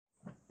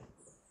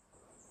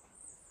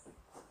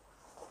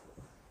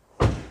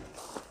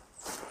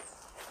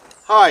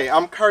Hi,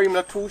 I'm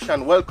Kareem Latouche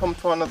and welcome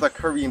to another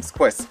Kareem's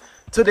Quest.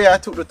 Today I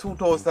took the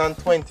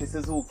 2020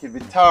 Suzuki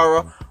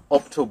Vitara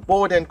up to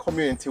Bowden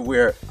community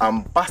where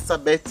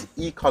Ambassabeth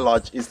Eco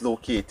Lodge is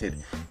located.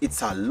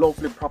 It's a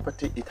lovely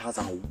property. It has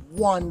a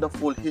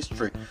wonderful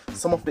history.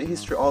 Some of the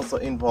history also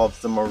involves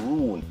the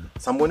maroon.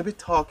 So I'm going to be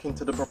talking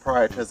to the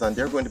proprietors and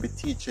they're going to be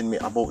teaching me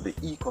about the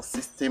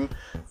ecosystem,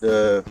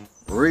 the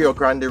Rio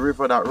Grande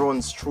River that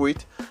runs through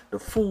it, the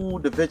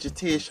food, the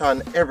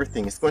vegetation,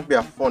 everything. It's going to be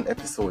a fun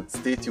episode.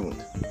 Stay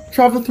tuned.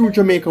 Travel through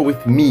Jamaica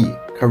with me,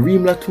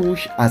 Kareem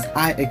Latouche, as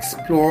I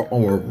explore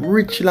our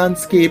rich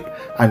landscape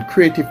and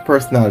creative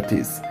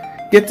personalities.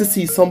 Get to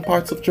see some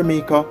parts of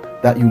Jamaica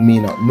that you may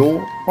not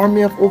know or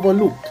may have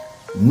overlooked.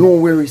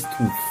 Nowhere is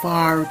too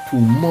far, too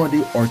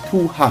muddy, or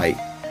too high.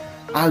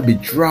 I'll be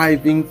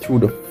driving through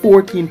the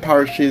 14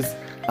 parishes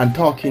and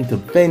talking to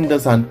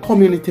vendors and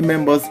community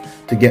members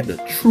to get the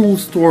true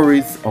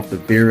stories of the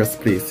various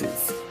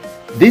places.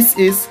 This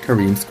is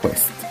Kareem's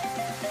Quest.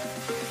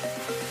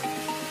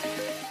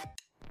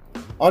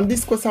 On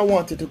this quest I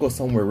wanted to go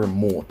somewhere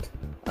remote,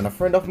 and a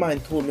friend of mine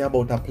told me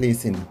about a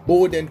place in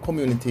Bowden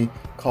community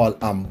called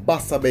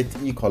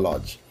Ambassabeth Eco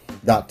Lodge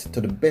that,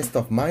 to the best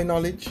of my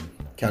knowledge,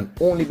 can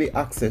only be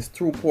accessed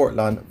through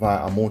Portland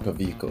via a motor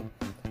vehicle.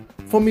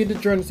 For me, the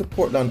journey to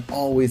Portland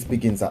always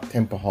begins at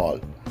Temple Hall,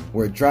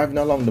 where driving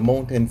along the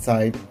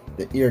mountainside,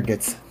 the air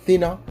gets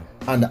thinner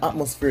and the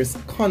atmosphere is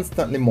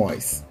constantly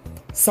moist.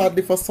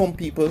 Sadly for some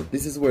people,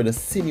 this is where the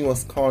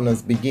sinuous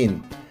corners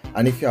begin,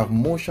 and if you have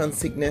motion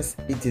sickness,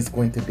 it is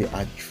going to be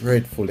a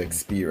dreadful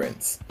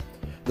experience.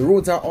 The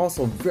roads are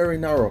also very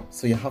narrow,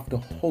 so you have to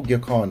hug your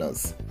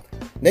corners.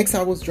 Next,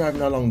 I was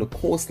driving along the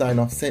coastline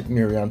of St.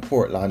 Mary and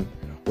Portland,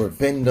 where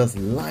vendors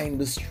line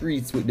the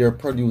streets with their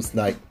produce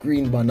like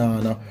green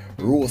banana,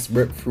 roast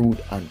breadfruit,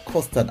 and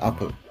custard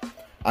apple.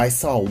 I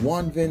saw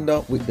one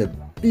vendor with the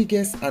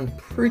biggest and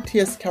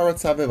prettiest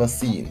carrots I've ever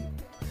seen.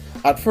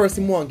 At first,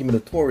 he wanted to give me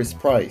the tourist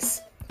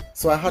price,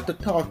 so I had to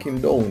talk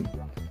him down.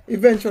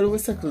 Eventually, we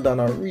settled on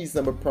a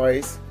reasonable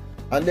price,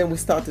 and then we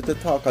started to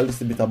talk a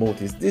little bit about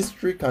his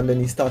district, and then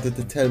he started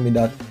to tell me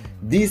that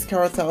these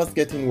carrots I was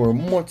getting were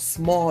much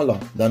smaller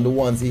than the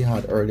ones he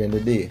had earlier in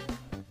the day.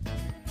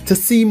 To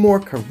see more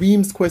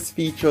Kareem's Quest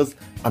features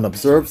and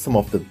observe some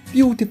of the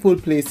beautiful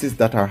places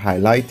that are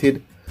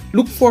highlighted,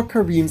 look for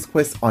Kareem's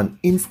Quest on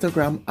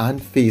Instagram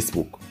and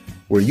Facebook,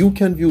 where you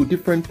can view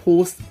different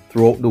posts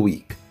throughout the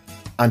week.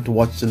 And to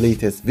watch the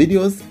latest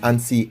videos and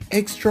see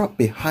extra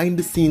behind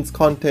the scenes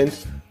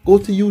content, go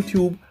to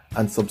YouTube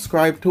and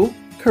subscribe to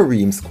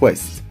Kareem's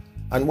Quest.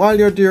 And while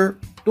you're there,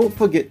 don't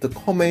forget to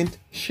comment,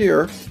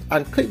 share,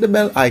 and click the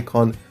bell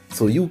icon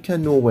so you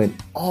can know when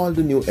all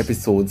the new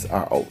episodes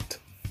are out.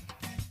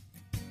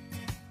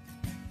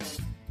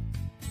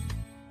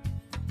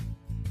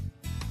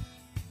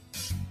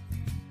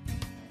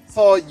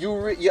 So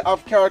you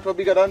have carrot were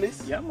bigger than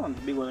this? Yeah man,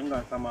 big one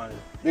gone from morning.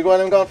 Big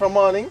one gone from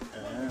morning?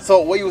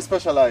 So what you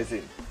specialize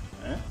in?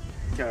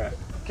 Carrot.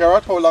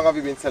 Carrot? How long have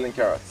you been selling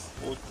carrots?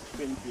 About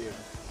 20 years.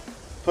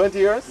 20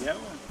 years? Yeah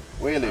man.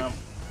 Where you live?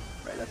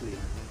 Right that lane.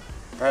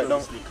 Right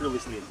down?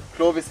 Clovis Lane.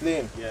 Clovis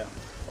Lane? Yeah.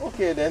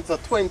 Okay then, so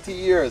 20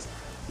 years.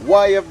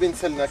 Why you have been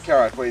selling a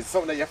carrot? Was it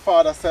something that your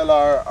father sell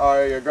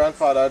or your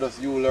grandfather, or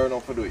just you learn how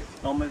to do it?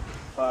 No, my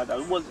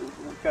father was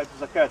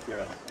a carrot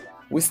carrot.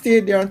 We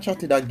stayed there and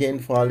chatted again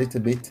for a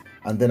little bit,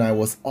 and then I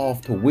was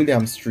off to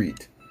William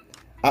Street.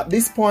 At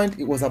this point,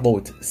 it was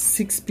about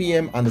 6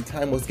 p.m. and the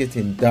time was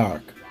getting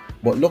dark,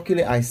 but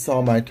luckily I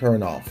saw my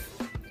turn off.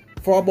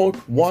 For about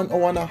 1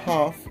 hour and a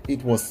half,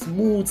 it was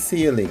smooth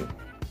sailing.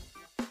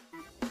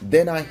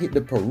 Then I hit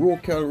the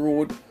parochial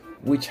road,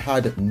 which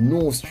had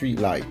no street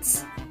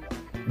lights.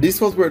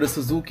 This was where the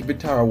Suzuki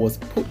Vitara was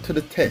put to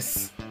the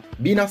test.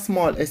 Being a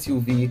small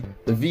SUV,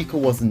 the vehicle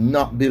was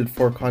not built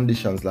for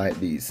conditions like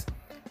these.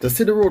 To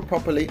see the road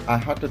properly, I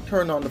had to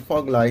turn on the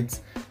fog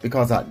lights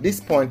because at this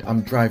point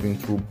I'm driving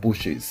through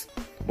bushes.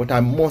 But I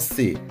must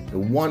say, the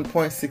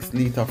 1.6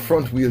 litre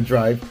front wheel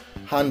drive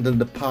handled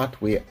the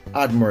pathway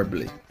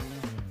admirably.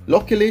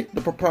 Luckily,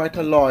 the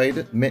proprietor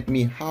Lloyd met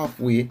me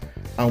halfway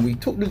and we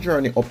took the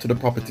journey up to the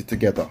property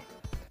together.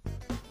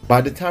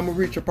 By the time we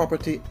reached the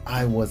property,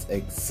 I was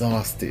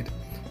exhausted.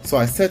 So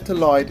I said to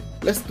Lloyd,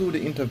 let's do the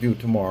interview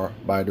tomorrow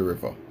by the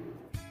river.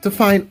 To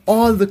find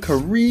all the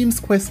Kareem's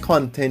Quest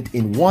content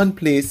in one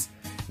place,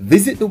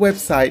 visit the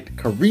website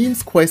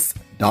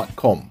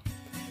kareemsquest.com.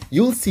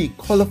 You'll see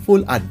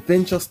colorful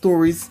adventure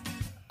stories,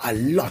 a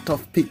lot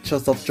of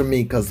pictures of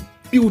Jamaica's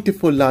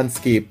beautiful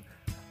landscape,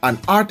 and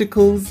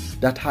articles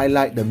that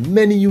highlight the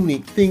many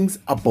unique things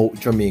about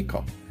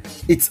Jamaica.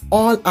 It's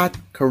all at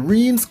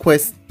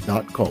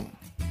kareemsquest.com.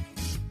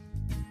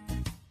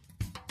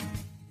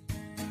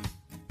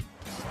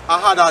 I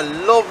had a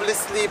lovely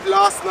sleep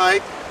last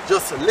night,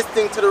 just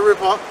listening to the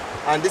river,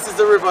 and this is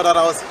the river that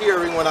I was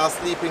hearing when I was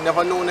sleeping,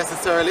 never know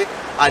necessarily.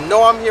 And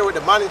now I'm here with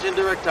the managing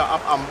director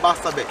of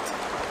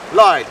Ambassabeth.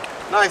 Lloyd,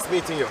 nice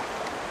meeting you.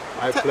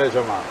 My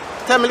pleasure, man.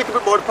 Tell me a little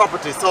bit about the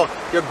property. So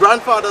your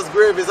grandfather's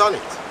grave is on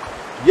it?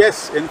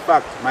 Yes, in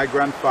fact, my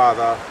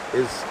grandfather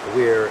is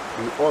where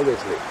he always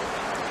lived.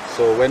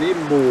 So when he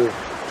moved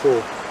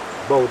to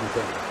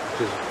Bowdenton,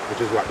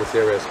 which is what this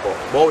area is called.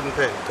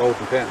 Bowdenton.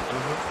 Bowdenton.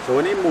 So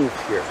when he moved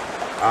here,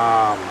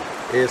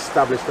 he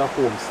established a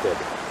homestead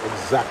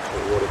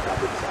exactly where the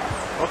cabins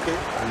are. Okay.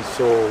 And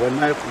so when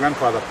my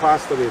grandfather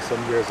passed away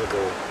some years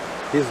ago,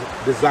 his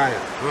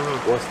desire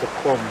was to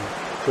come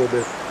to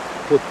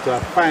put a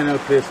final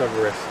place of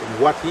rest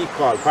in what he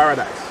called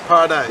paradise.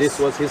 Paradise. This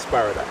was his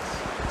paradise.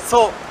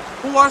 So,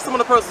 who are some of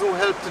the persons who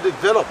helped to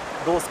develop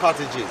those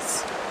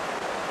cottages?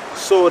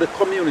 So the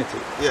community.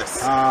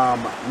 Yes.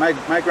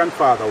 My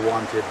grandfather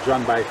wanted,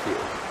 John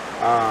Byfield,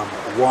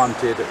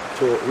 wanted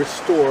to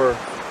restore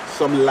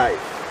some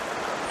life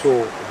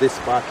to this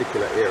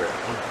particular area.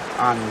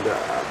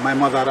 And my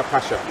mother had a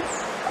passion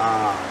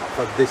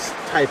for this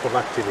type of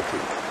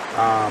activity.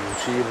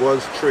 She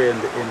was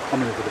trained in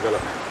community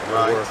development.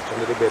 Right. Worked a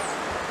little bit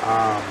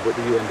with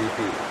the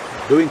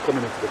UNDP doing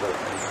community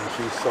development, and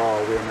she saw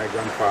where my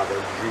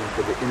grandfather's dream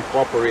could be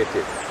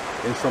incorporated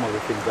in some of the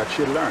things that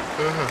she learned.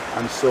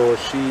 And so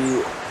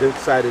she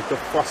decided to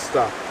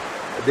foster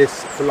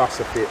this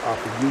philosophy of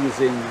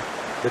using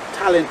the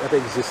talent that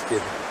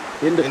existed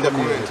in the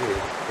community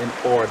in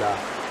order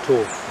to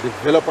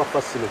develop a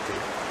facility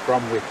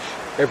from which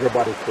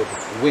everybody could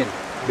win.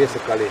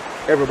 Basically,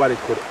 everybody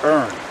could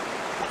earn.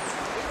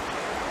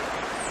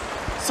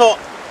 So,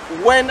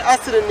 when I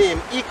see the name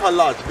Eco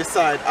Lodge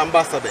beside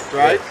Ambassabeth,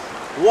 right? Yes.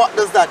 What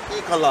does that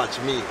Eco Lodge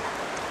mean?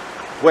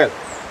 Well,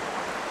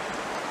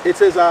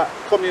 it is a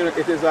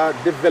community, it is a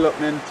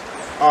development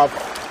of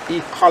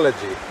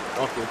ecology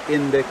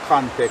in the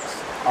context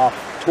of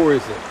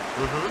tourism.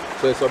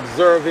 So it's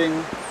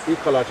observing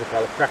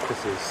ecological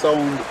practices,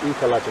 sound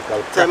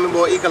ecological practices. Tell me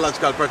about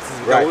ecological practices.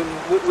 Right.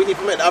 We need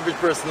to make the average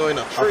person know, you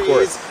know, Of trees,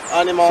 course.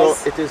 animals.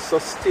 So it is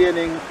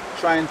sustaining,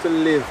 trying to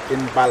live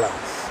in balance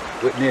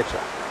with nature.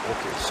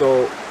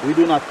 So we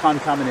do not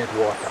contaminate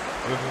water.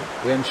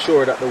 We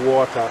ensure that the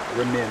water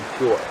remains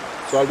pure.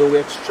 So although we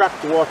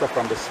extract water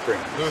from the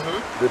springs,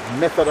 the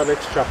method of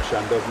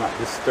extraction does not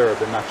disturb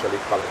the natural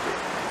ecology,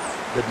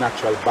 the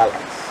natural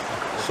balance.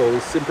 So we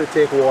simply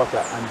take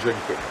water and drink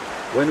it.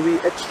 When we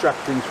extract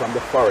things from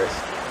the forest,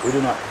 we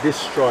do not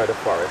destroy the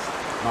forest,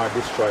 nor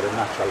destroy the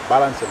natural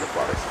balance in the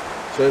forest.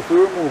 So if we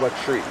remove a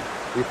tree,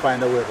 we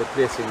find a way of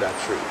replacing that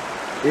tree.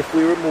 If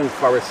we remove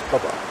forest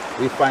cover,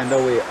 we find a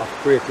way of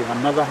creating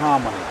another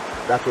harmony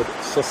that would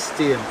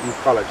sustain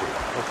ecology.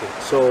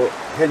 So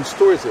hence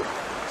tourism.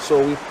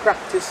 So we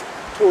practice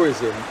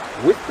tourism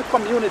with the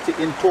community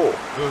in tow,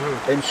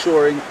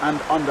 ensuring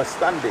and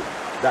understanding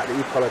that the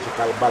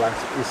ecological balance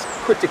is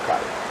critical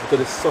to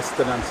the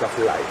sustenance of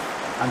life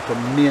and to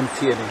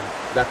maintaining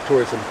that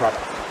tourism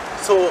product.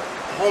 So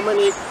how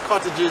many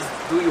cottages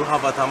do you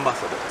have at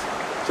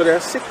Ambassabeth? So there are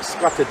 6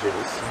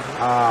 cottages,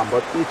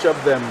 but each of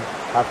them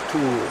have 2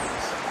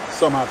 rooms.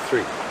 Some have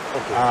 3.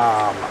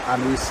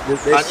 And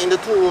in the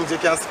 2 rooms you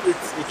can split,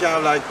 you can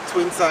have like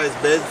twin size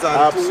beds and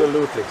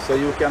absolutely. So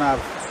you can have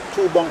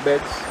 2 bunk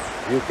beds,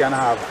 you can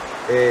have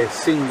a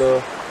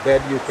single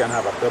bed, you can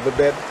have a double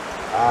bed,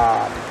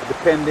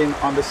 depending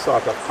on the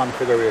sort of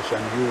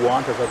configuration you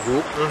want as a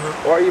group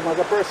or even as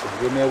a person.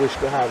 You may wish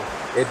to have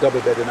a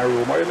double bed in a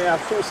room, or you may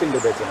have 2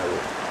 single beds in a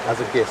room, as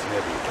the case may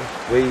be.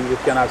 Where you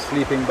can have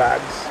sleeping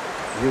bags,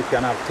 you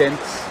can have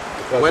tents.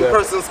 When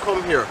persons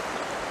come here,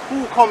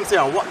 who comes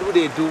here and what do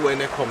they do when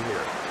they come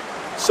here?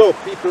 So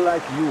people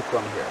like you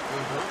come here.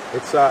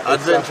 It's a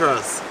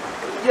adventurous.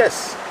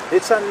 Yes,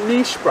 it's a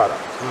niche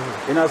product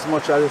in as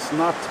much as it's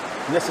not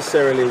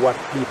necessarily what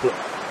people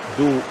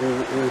do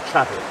who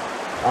travel.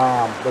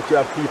 But you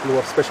have people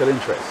who have special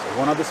interests.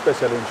 One of the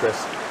special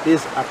interests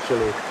is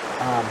actually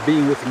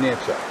being with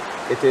nature.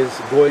 It is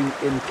going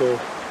into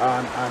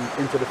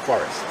the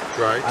forest.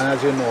 Right. And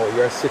as you know,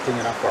 you're sitting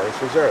in a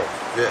forest reserve.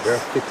 Yes.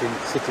 You're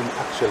sitting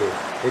actually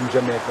in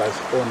Jamaica's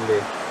only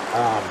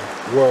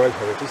World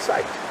Heritage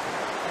Site,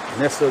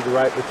 nestled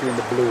right between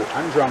the Blue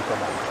and Dronka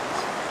Mountains.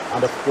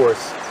 And of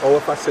course,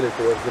 our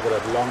facility was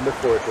developed long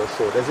before it was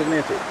so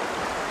designated.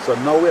 So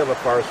now we have a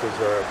forest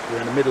reserve, we're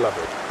in the middle of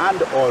it,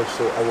 and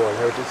also a World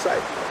Heritage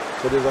Site.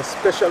 So there's a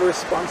special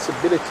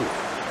responsibility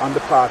on the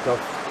part of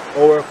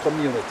our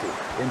community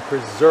in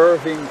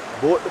preserving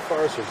both the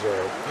forest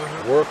reserve,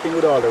 working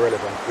with all the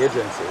relevant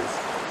agencies,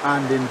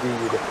 and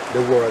indeed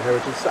the World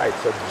Heritage Site.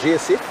 So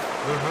JCIF,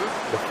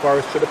 the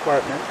Forestry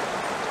Department,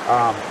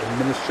 the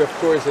Ministry of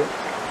Tourism,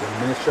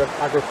 the Ministry of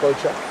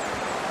Agriculture,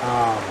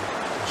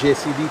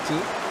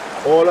 JCDT,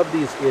 all of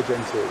these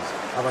agencies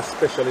have a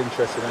special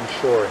interest in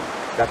ensuring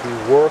that we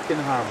work in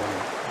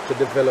harmony to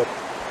develop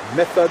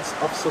methods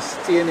of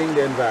sustaining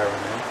the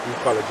environment,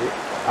 ecology,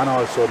 and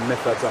also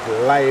methods of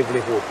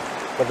livelihood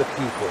for the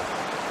people.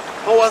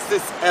 How has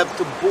this helped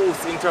to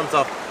boost in terms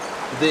of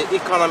the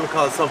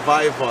economical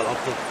survival of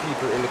the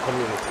people in the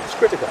community? It's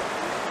critical.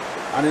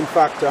 And in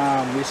fact,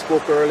 we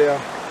spoke earlier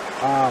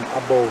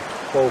about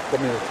how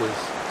communities,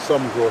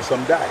 some grow,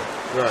 some die.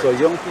 Right. So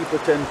young people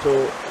tend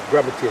to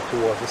gravitate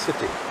towards the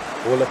city.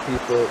 Older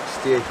people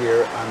stay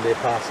here and they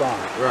pass on.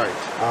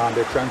 Right.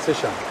 They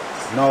transition.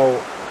 Now,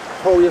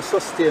 how you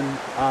sustain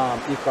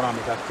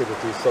economic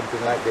activity is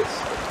something like this.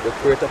 You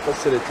create a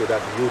facility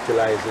that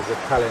utilizes the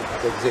talent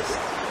that exists.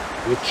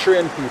 We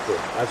train people,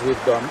 as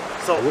we've done.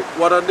 So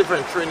what are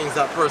different trainings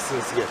that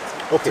persons get?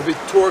 Okay. To be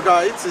tour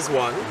guides is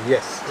one.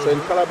 Yes. So in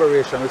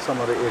collaboration with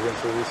some of the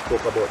agencies we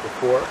spoke about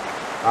before,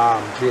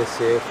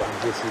 JSAFE and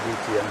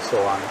JCDT and so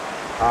on,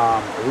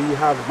 we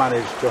have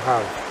managed to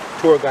have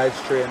tour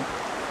guides trained,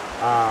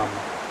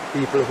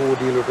 people who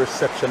deal with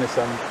receptionists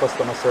and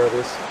customer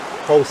service,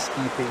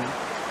 housekeeping,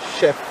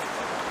 chef,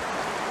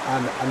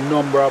 and a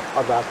number of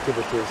other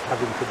activities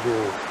having to do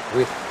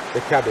with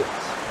the cabins.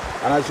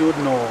 And as you would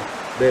know,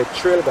 the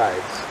trail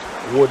guides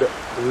would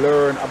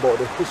learn about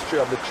the history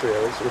of the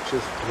trails, which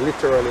is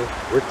literally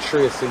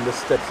retracing the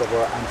steps of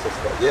our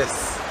ancestors.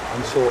 Yes.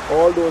 And so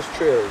all those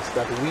trails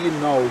that we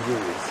now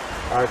use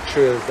are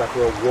trails that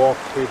were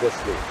walked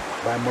previously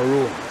by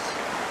Maroons,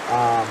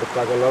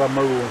 because a lot of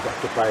Maroons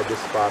occupy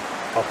this part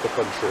of the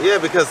country. Yeah,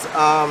 because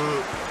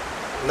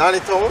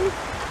Nanitown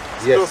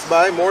is close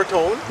by,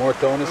 Moortown.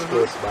 Moortown is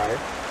close by.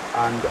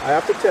 And I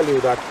have to tell you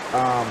that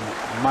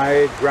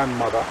my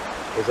grandmother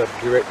is a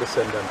direct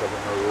descendant of a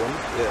Maroon.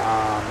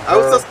 Yeah. I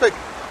would suspect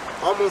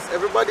almost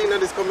everybody in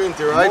this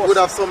community, right, would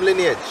have some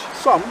lineage.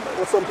 Some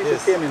people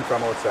came in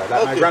from outside,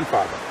 like my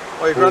grandfather.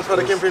 Oh, your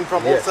grandfather came in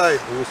from outside?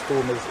 Whose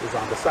tomb is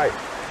on the site.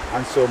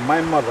 And so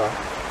my mother,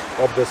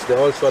 obviously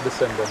also a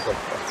descendant of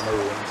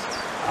Maroons.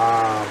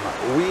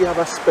 We have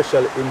a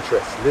special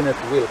interest,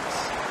 Lynette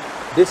Wilkes.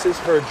 This is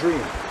her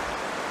dream.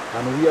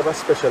 And we have a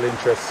special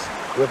interest.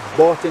 We've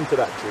bought into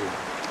that dream.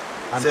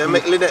 And so you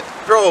make Lynette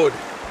proud?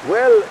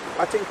 Well,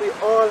 I think we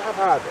all have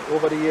had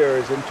over the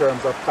years in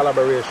terms of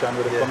collaboration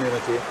with the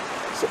community.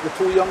 So the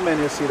two young men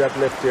you see that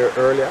left here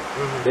earlier,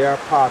 they are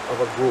part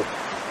of a group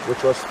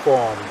which was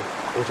formed,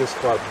 which is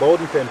called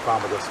Bowden Pen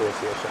Farmers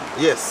Association.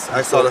 Yes,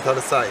 I saw that on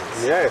the side.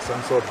 Yes,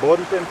 and so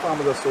Bowden Pen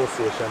Farmers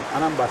Association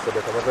and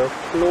Ambassabeth have a very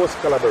close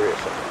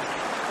collaboration.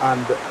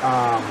 And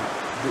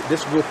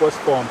this group was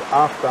formed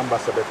after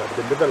Ambassabeth had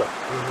been developed.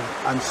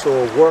 And so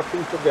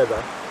working together,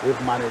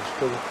 we've managed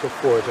to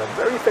forge a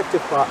very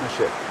effective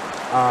partnership.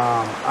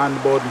 And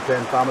Bowden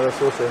Pen Farmers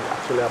Association is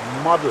actually a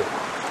model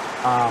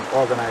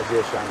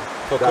organization.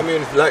 For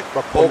community, like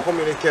all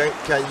community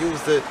can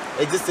use the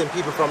existing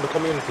people from the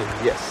community.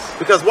 Yes.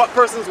 Because what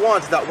persons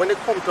want is that when they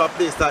come to a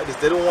place like this,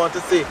 they don't want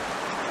to see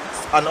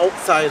an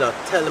outsider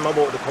tell them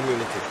about the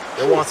community.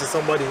 They want to see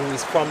somebody who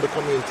is from the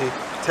community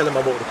tell them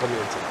about the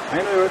community. I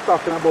know you were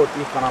talking about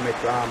economic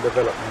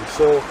development.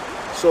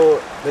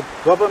 So the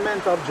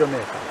government of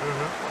Jamaica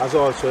has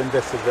also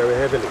invested very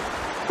heavily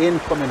in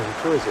community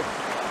tourism.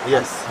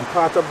 Yes. And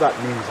part of that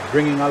means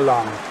bringing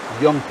along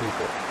young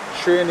people,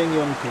 training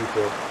young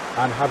people,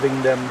 and having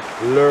them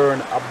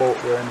learn about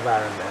their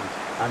environment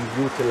and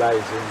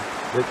utilizing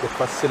the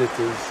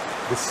facilities,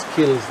 the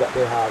skills that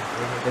they have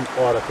in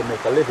order to make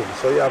a living.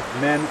 So you have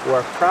men who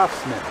are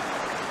craftsmen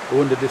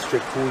who in the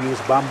district who use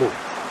bamboo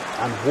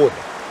and wood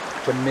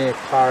to make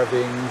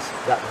carvings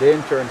that they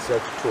in turn sell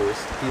to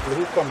tourists, people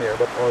who come here,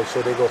 but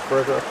also they go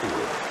further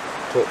afield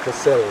to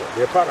sell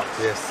their products.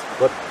 Yes.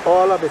 But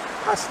all of it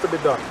has to be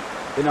done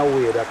in a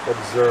way that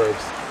observes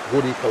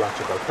good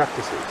ecological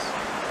practices.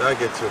 I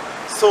get you.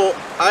 So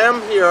I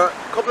am here. A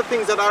couple of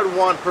things that I'd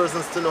want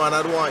persons to know, and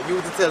I'd want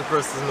you to tell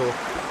persons to know.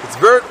 It's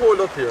very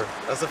cold up here.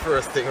 That's the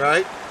first thing,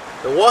 right?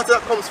 The water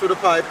that comes through the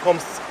pipe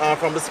comes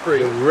from the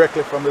spring.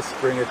 Directly from the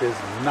spring. It is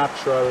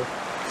natural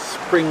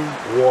spring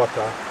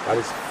water that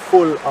is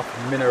full of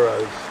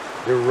minerals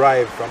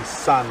derived from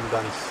sand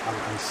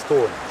and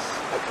stones.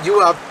 You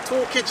have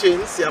two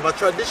kitchens. You have a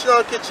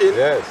traditional kitchen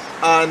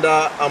and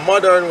a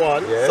modern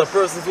one. So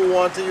persons who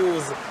want to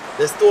use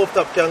the stove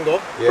top can go.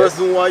 Persons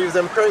who want to use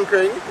them crane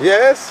can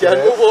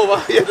move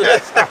over to the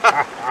next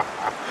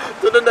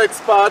to the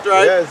next part,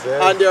 right?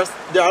 And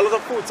there are a lot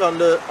of foods on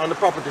the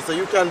property, so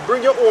you can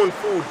bring your own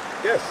food.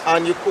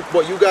 And you cook,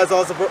 but you guys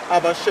also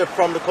have a chef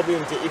from the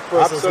community if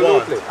persons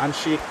want. And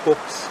she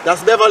cooks.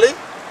 That's Beverly?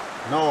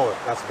 No,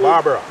 that's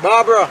Barbara.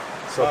 Barbara.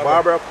 So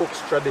Barbara cooks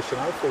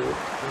traditional food,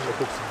 she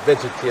cooks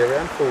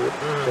vegetarian food,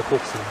 she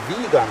cooks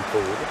vegan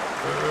food,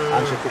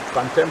 and she cooks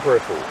contemporary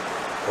food.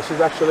 So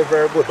she's actually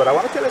very good. But I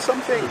want to tell you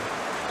something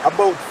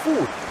about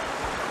food,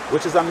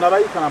 which is another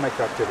economic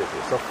activity.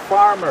 So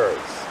farmers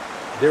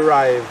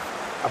derive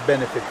a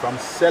benefit from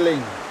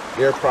selling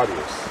their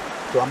produce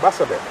to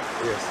Ambassabeth.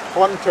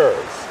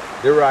 Hunters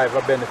derive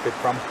a benefit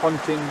from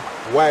hunting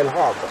wild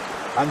hog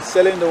and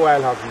selling the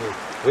wild hog meat,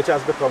 which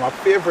has become a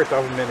favorite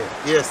of many.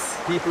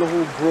 People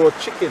who grow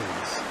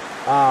chickens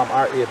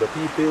are able.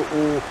 People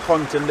who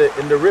hunt in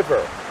the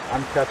river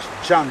and catch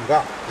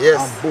janga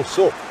and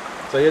busso.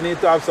 So you need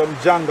to have some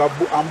janga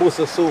and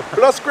busso soup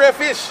plus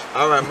crayfish.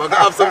 All right, I'm gonna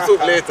have some soup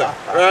later,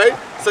 right?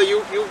 So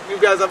you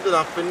guys have done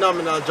a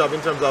phenomenal job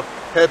in terms of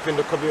helping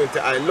the community.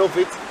 I love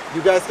it.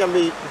 You guys can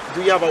be.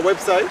 Do you have a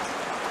website?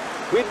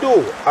 We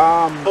do.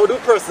 How do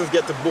persons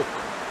get to book?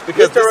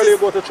 Because literally you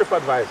go to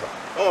TripAdvisor.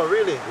 Oh,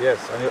 really? Yes,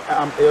 and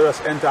you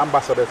just enter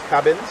Ambassabeth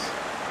cabins,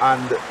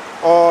 and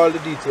all the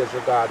details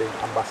regarding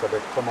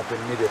Ambassabeth come up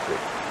immediately.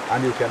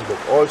 and you can book.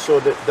 Also,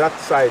 that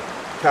site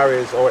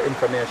carries our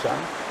information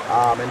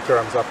in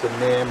terms of the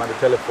name and the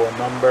telephone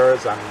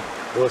numbers and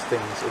those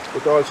things.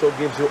 It also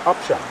gives you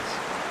options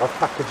of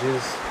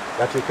packages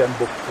that you can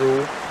book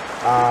through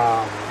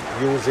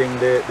using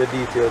the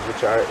details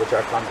which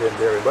are contained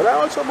therein. But I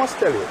also must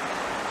tell you,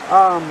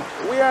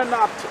 we are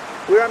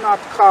not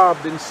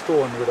carved in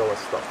stone with our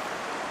stuff.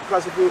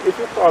 Because if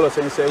you call us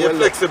and you say, you're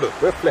flexible.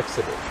 Look, we're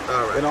flexible.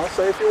 All right. You know,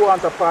 so if you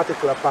want a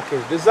particular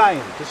package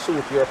designed to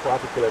suit your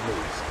particular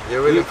needs,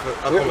 you're willing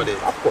to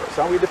accommodate. Of course,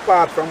 and we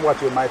depart from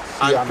what you might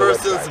see on the website.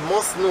 And persons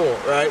must know,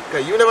 right?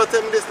 Because you never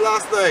told me this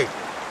last night.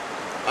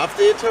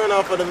 After you turn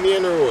off on the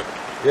main road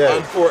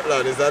on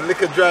Portland, is that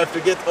little drive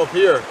to get up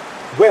here?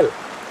 Well,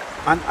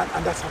 and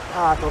that's a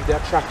part of the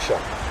attraction.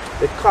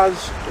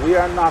 Because we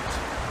are not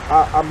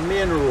a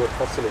main road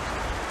facility.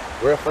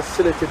 We're a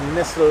facility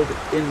nestled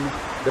in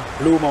the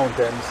Blue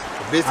Mountains.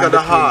 Basically the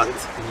heart.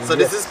 So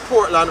this is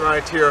Portland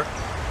right here,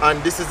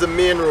 and this is the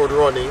main road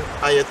running,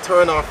 and you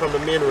turn off from the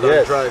main road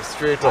and drive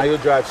straight up. And you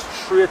drive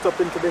straight up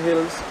into the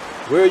hills.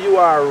 Where you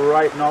are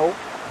right now,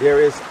 there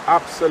is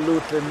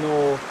absolutely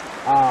no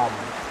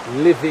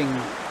living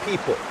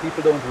people.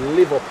 People don't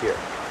live up here.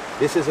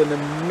 This is in the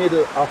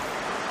middle of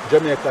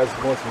Jamaica's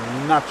most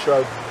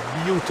natural,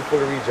 beautiful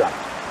region.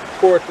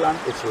 Portland,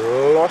 it's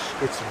lush,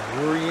 it's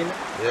green,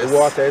 the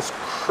water is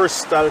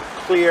crystal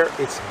clear,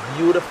 it's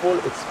beautiful,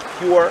 it's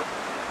pure.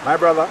 My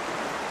brother,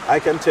 I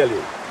can tell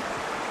you,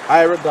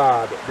 I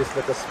regard this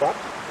little spot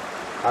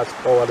as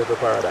our little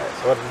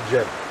paradise, our little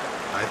gem.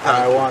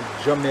 I want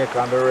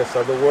Jamaica and the rest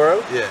of the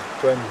world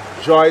to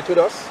enjoy it with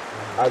us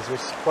as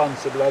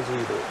responsible as we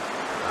do.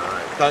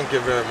 Alright, thank you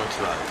very much,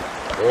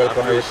 Lloyd. You're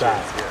welcome every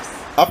time.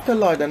 After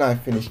Lloyd and I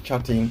finished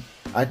chatting,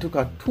 I took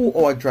a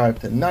 2-hour drive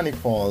to Nanny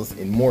Falls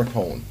in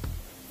Moortown.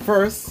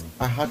 First,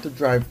 I had to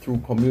drive through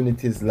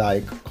communities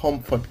like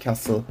Comfort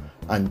Castle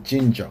and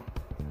Ginger,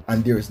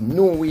 and there is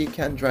no way you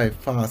can drive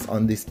fast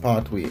on this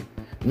pathway.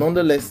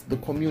 Nonetheless, the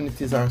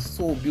communities are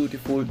so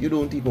beautiful you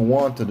don't even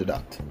want to do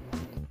that.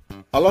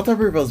 A lot of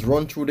rivers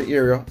run through the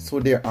area, so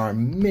there are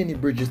many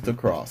bridges to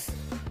cross.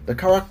 The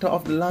character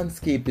of the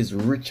landscape is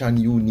rich and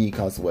unique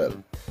as well.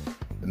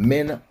 The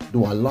men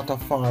do a lot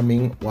of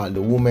farming while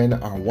the women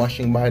are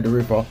washing by the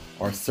river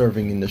or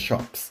serving in the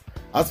shops.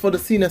 As for the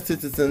senior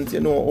citizens, you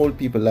know, old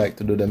people like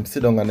to do them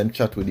sit down and them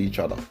chat with each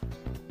other.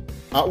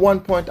 At one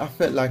point I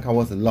felt like I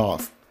was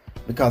lost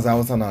because I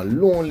was on a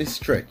lonely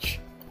stretch.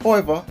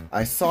 However,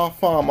 I saw a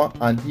farmer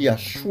and he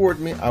assured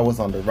me I was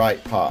on the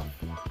right path.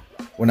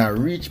 When I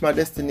reached my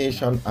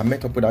destination, I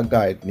met up with a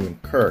guide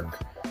named Kirk,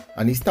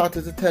 and he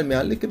started to tell me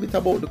a little bit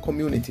about the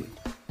community.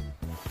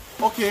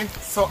 Okay,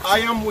 so I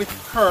am with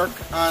Kirk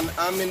and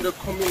I'm in the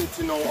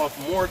community now of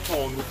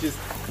Moortown, which is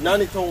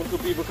Nannytown to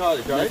people call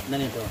it, right?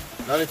 Nannytown.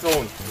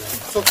 Nannytown.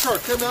 So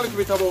Kirk, tell me a little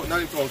bit about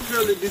Nannytown.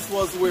 Clearly this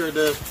was where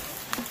the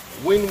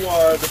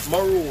Windward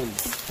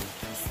Maroons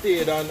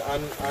stayed and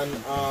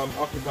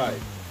occupied.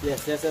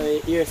 Yes, that's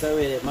here's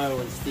where the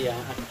Maroons stay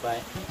and occupy,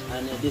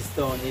 and this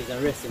town is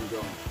a resting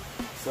ground.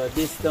 So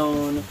this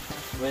town,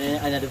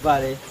 when in the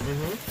valley,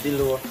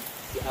 below,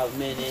 you have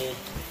many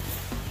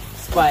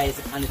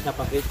spies on the top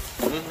of it,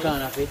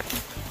 crown of it.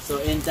 So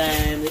in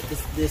time,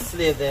 the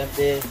slave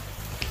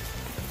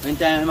when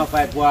time I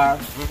fight war,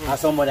 or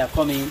somebody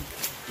come in,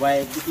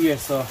 while here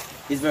so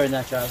it's very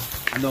natural,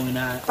 and down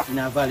in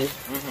a valley,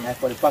 like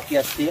for the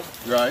Pakia stay.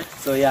 Right.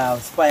 So you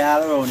have spy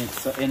all around it.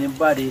 So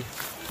anybody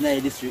in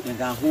the district, they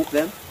can hook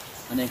them,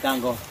 and they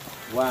can go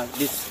walk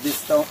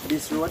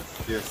this road,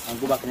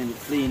 and go back and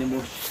flee in the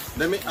bush.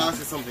 Let me ask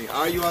you something.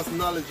 Are you as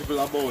knowledgeable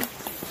about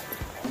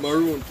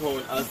Maroon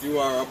Town as you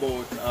are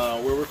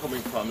about where we're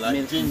coming from,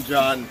 like Ginger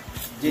and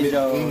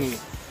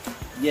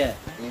yeah,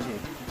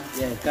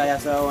 yeah, because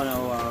that's one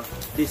of our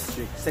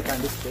district,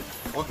 second district,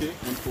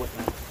 in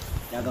Portland.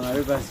 You're going to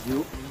Rivers View,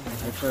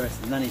 the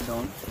first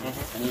Nannytown,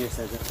 and here's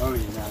the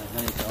original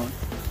Nannytown.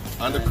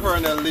 And the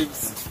colonel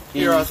lives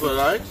here as well,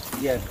 right?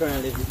 Yeah, the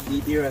colonel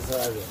lives here as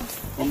well,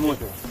 in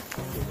Moortown.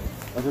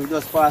 But we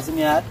just pass him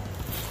yard,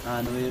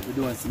 and we're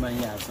doing some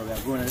yard, so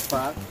we're going to the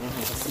park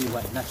to see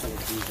what natural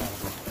trees are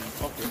about.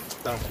 Okay,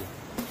 thank you.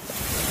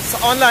 So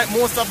unlike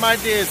most of my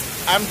days,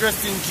 I'm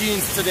dressed in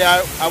jeans today.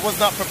 I was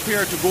not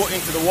prepared to go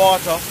into the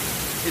water.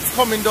 It's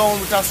coming down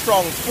with a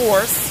strong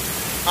force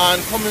and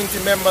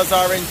community members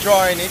are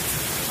enjoying it.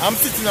 I'm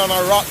sitting on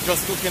a rock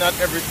just looking at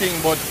everything,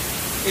 but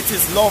it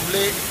is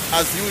lovely.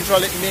 As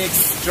usual, it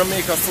makes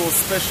Jamaica so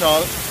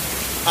special.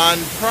 And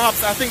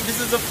perhaps I think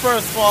this is the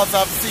first falls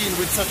I've seen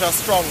with such a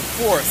strong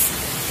force.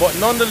 But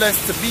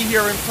nonetheless, to be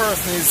here in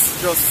person is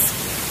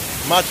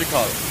just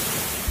magical.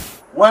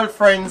 Well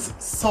friends,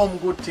 some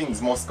good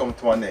things must come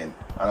to an end,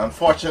 and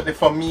unfortunately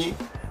for me,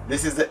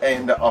 this is the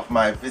end of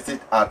my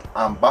visit at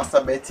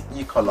Ambassabeth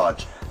Eco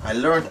Lodge. I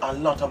learned a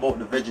lot about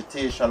the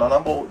vegetation and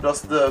about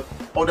just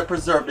how they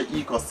preserve the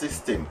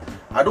ecosystem.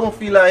 I don't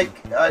feel like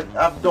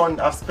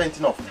I've spent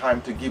enough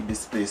time to give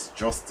this place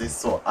justice,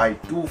 so I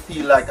do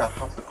feel like I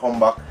have to come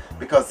back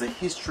because the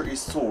history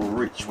is so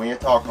rich when you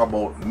talk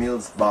about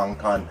Mills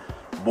Bank and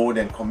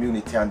Bowden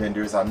community, and then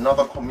there's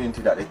another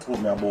community that they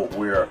told me about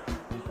where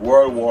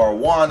World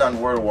War I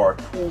and World War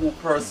II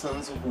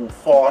persons who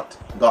fought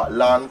got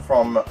land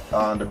from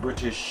the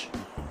British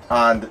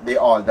and they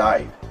all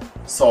died.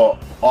 So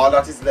all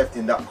that is left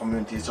in that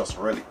community is just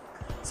relic.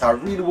 So I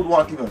really would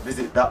want to even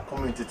visit that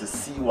community to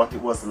see what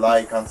it was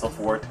like and so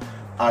forth.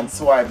 And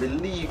so I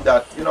believe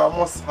that, you know, I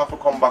must have to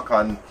come back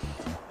and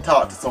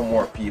talk to some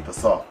more people.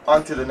 So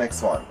until the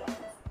next one.